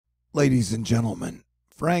Ladies and gentlemen,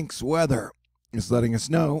 Frank's weather is letting us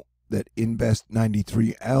know that Invest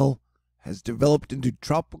 93L has developed into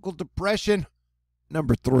Tropical Depression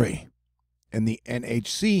number 3, and the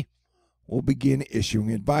NHC will begin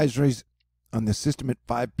issuing advisories on the system at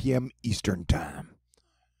 5 p.m. Eastern Time.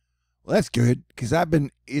 Well, that's good, because I've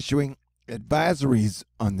been issuing advisories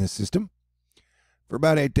on this system for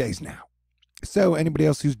about 8 days now. So anybody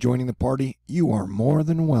else who's joining the party, you are more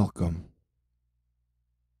than welcome.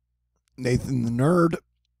 Nathan the Nerd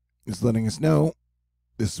is letting us know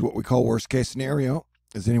this is what we call worst case scenario.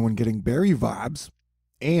 Is anyone getting Barry vibes?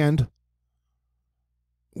 And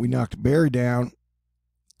we knocked Barry down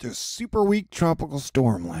to a super weak tropical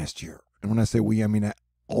storm last year. And when I say we, I mean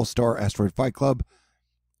All-Star Asteroid Fight Club.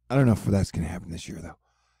 I don't know if that's going to happen this year, though.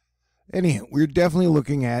 Anyhow, we're definitely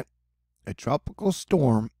looking at a tropical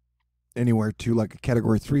storm anywhere to like a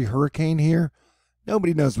Category 3 hurricane here.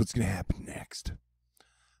 Nobody knows what's going to happen next.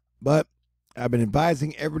 But I've been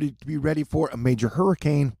advising everybody to be ready for a major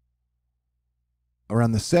hurricane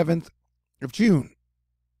around the 7th of June.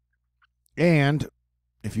 And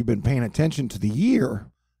if you've been paying attention to the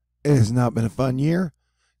year, it has not been a fun year.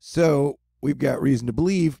 So we've got reason to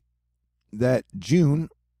believe that June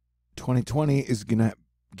 2020 is going to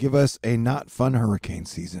give us a not fun hurricane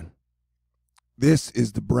season. This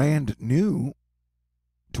is the brand new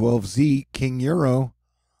 12Z King Euro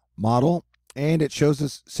model. And it shows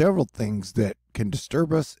us several things that can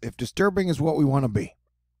disturb us if disturbing is what we want to be.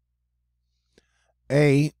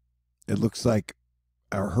 A, it looks like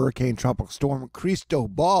our hurricane tropical storm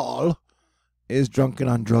Cristobal is drunken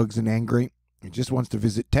on drugs and angry. It just wants to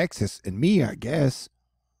visit Texas and me, I guess.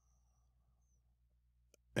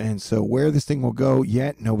 And so where this thing will go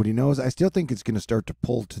yet, nobody knows. I still think it's going to start to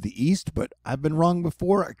pull to the east, but I've been wrong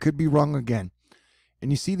before. I could be wrong again.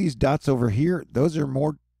 And you see these dots over here? Those are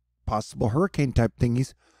more possible hurricane type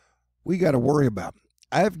thingies we got to worry about.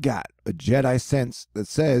 I've got a Jedi sense that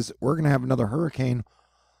says we're going to have another hurricane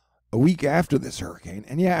a week after this hurricane.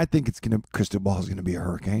 And yeah, I think Cristobal is going to be a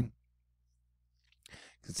hurricane.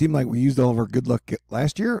 It seemed like we used all of our good luck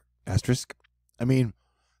last year. Asterisk. I mean,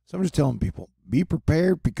 so I'm just telling people, be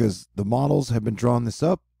prepared because the models have been drawing this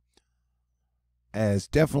up as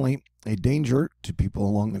definitely a danger to people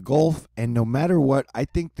along the Gulf. And no matter what, I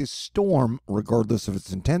think this storm, regardless of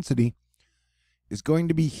its intensity, is going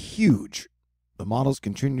to be huge. The models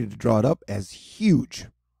continue to draw it up as huge,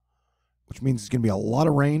 which means it's going to be a lot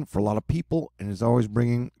of rain for a lot of people and is always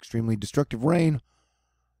bringing extremely destructive rain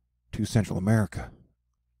to Central America.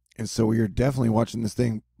 And so we are definitely watching this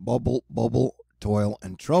thing bubble, toil,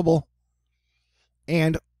 and trouble.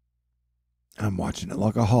 And I'm watching it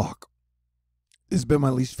like a hawk. This has been my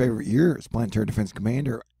least favorite year as Planetary Defense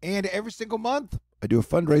Commander, and every single month I do a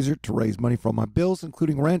fundraiser to raise money for all my bills,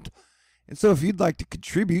 including rent. And so if you'd like to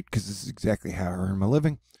contribute, because this is exactly how I earn my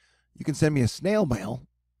living, you can send me a snail mail,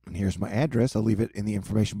 and here's my address. I'll leave it in the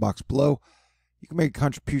information box below. You can make a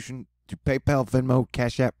contribution to PayPal, Venmo,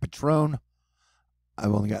 CashApp, Patron.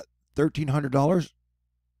 I've only got $1,300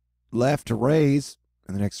 left to raise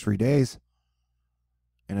in the next 3 days,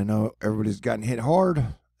 and I know everybody's gotten hit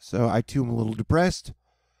hard. So I too am a little depressed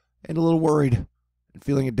and a little worried and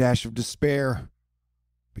feeling a dash of despair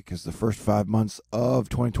because the first 5 months of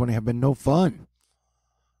 2020 have been no fun.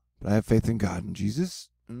 But I have faith in God and Jesus,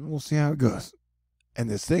 and we'll see how it goes. And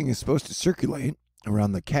this thing is supposed to circulate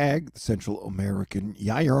around the CAG, the Central American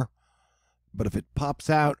Gyre, but if it pops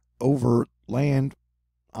out over land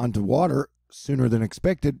onto water sooner than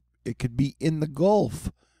expected, it could be in the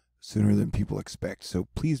Gulf sooner than people expect. So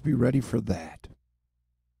please be ready for that.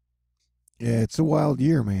 Yeah, it's a wild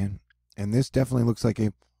year, man. And this definitely looks like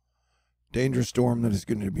a dangerous storm that is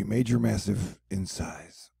going to be major, massive in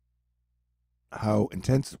size. How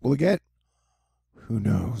intense will it get? Who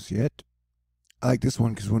knows yet? I like this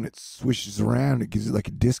one because when it swishes around, it gives it like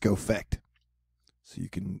a disco effect. So you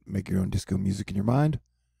can make your own disco music in your mind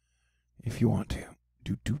if you want to.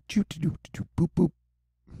 Boop, boop.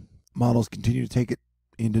 Models continue to take it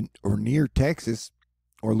into or near Texas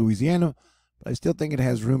or Louisiana. But I still think it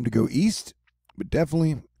has room to go east. But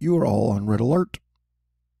definitely, you are all on red alert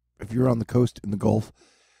if you're on the coast in the Gulf,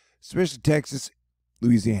 especially Texas,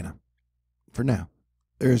 Louisiana. For now,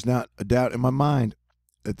 there's not a doubt in my mind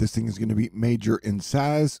that this thing is going to be major in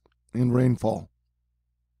size and rainfall.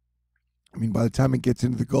 I mean, by the time it gets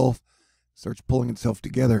into the Gulf, starts pulling itself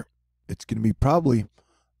together, it's going to be probably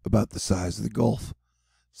about the size of the Gulf.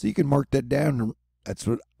 So you can mark that down. That's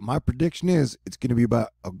what my prediction is. It's going to be about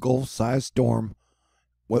a Gulf-sized storm,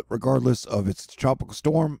 regardless of it's a tropical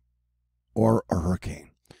storm or a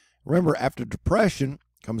hurricane. Remember, after depression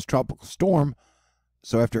comes tropical storm.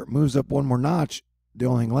 So after it moves up one more notch, the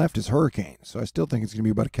only thing left is hurricanes. So I still think it's going to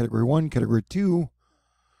be about a Category 1, Category 2.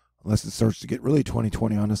 Unless it starts to get really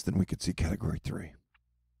 2020 on us, then we could see Category 3.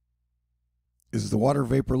 This is the water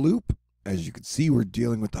vapor loop. As you can see, we're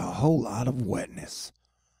dealing with a whole lot of wetness.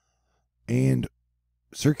 And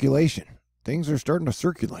circulation. Things are starting to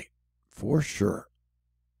circulate, for sure.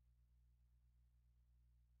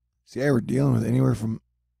 See, we're dealing with anywhere from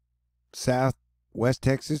southwest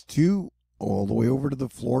Texas to all the way over to the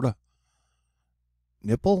Florida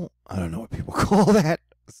nipple. I don't know what people call that.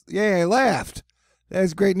 Yay, I laughed. That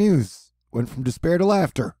is great news. Went from despair to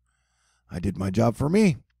laughter. I did my job for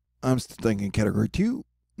me. I'm still thinking Category 2,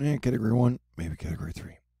 and Category 1, maybe Category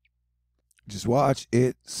 3. Just watch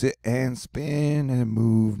it sit and spin and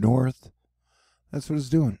move north. That's what it's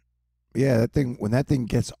doing. Yeah, that thing, when that thing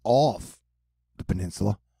gets off the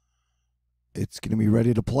peninsula, it's going to be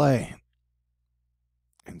ready to play.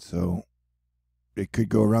 And so it could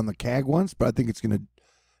go around the CAG once, but I think it's going to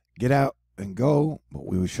get out and go, but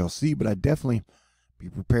we shall see. But I definitely be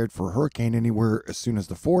prepared for a hurricane anywhere as soon as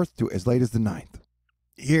the 4th to as late as the 9th.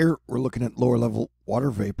 Here, we're looking at lower level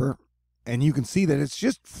water vapor, and you can see that it's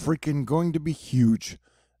just freaking going to be huge.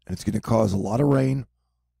 And it's going to cause a lot of rain,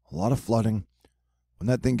 a lot of flooding. When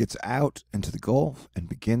that thing gets out into the Gulf and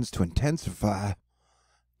begins to intensify,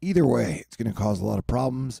 either way, it's going to cause a lot of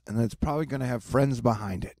problems, and then it's probably going to have friends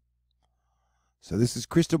behind it. So this is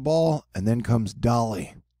Cristobal, and then comes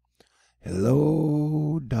Dolly.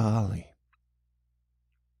 Hello, Dolly.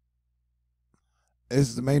 This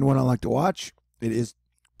is the main one I like to watch. It is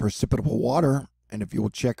precipitable water, and if you will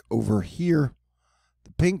check over here,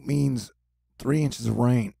 the pink means 3 inches of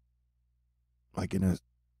rain, like in a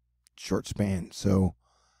short span. So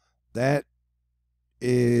that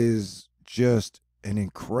is just an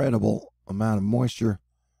incredible amount of moisture.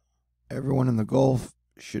 Everyone in the Gulf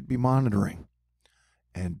should be monitoring.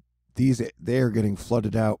 And they're getting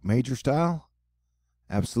flooded out major style.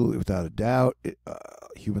 Absolutely, without a doubt.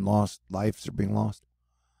 Human lives are being lost.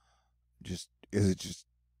 Is it just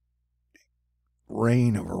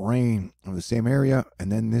rain over rain of the same area,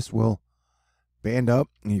 and then this will band up,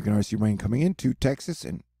 and you can already see rain coming into Texas,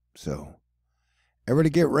 and so everybody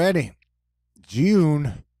get ready.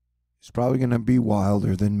 June is probably going to be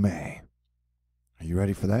wilder than May. Are you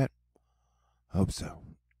ready for that? Hope so.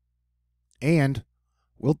 And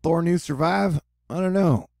will THORnews survive? I don't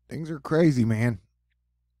know. Things are crazy, man.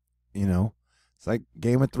 You know, it's like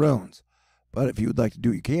Game of Thrones. But if you would like to do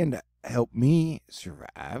what you can to help me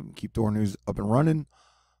survive, keep THORnews up and running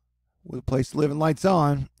with a place to live and lights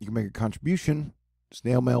on, you can make a contribution.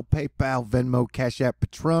 Snail mail, PayPal, Venmo, CashApp,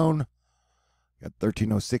 Patron. Got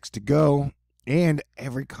 1306 to go. And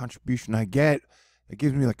every contribution I get, it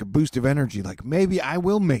gives me like a boost of energy. Like maybe I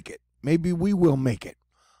will make it. Maybe we will make it.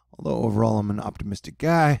 Although overall I'm an optimistic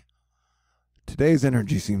guy, today's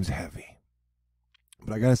energy seems heavy.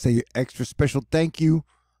 But I got to say extra special thank you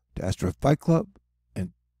to Astro Fight Club.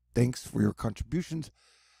 And thanks for your contributions.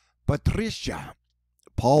 Patricia,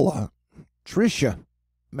 Paula, Tricia,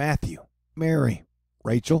 Matthew, Mary,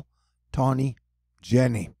 Rachel, Tawny,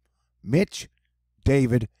 Jenny, Mitch,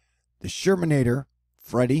 David, the Shermanator,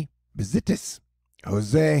 Freddie, Bezitis,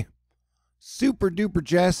 Jose, Super Duper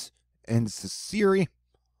Jess, and Ceciri.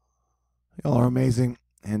 Y'all are amazing,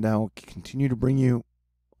 and I will continue to bring you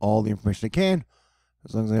all the information I can,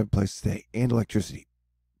 as long as I have a place to stay, and electricity,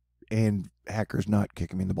 and hackers not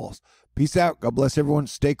kicking me in the balls. Peace out. God bless everyone.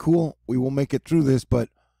 Stay cool. We will make it through this, but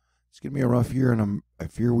it's going to be a rough year, and I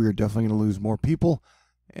fear we are definitely going to lose more people,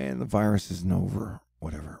 and the virus isn't over.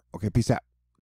 Whatever. Okay, peace out.